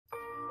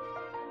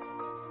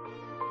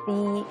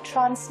the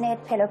Transnet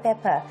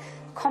Phelophepa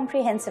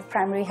comprehensive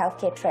primary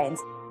healthcare trains.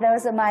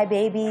 Those are my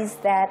babies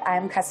that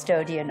I'm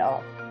custodian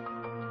of.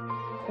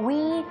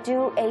 We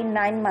do a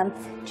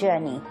 9-month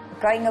journey,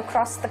 going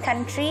across the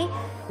country,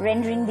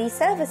 rendering these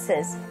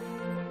services.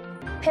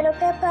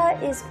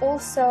 Phelophepa is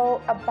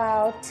also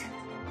about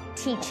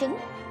teaching.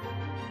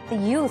 The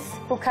youth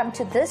who come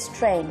to this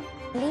train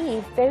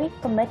leave very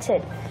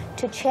committed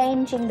to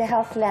changing the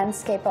health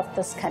landscape of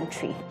this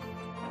country.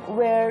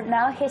 We're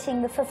now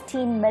hitting the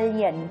 15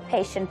 million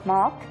patient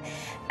mark,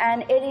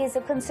 and it is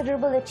a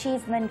considerable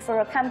achievement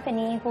for a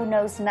company who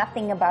knows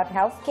nothing about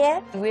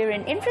healthcare. We're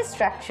in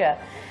infrastructure,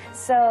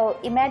 so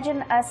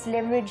imagine us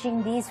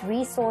leveraging these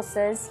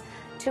resources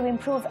to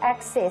improve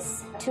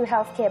access to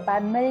healthcare by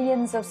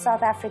millions of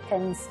South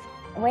Africans.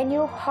 When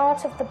you're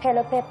part of the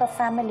Phelophepa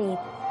family,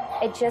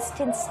 it just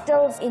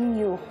instills in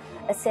you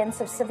a sense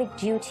of civic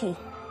duty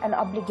and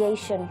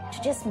obligation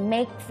to just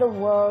make the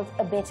world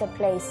a better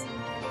place.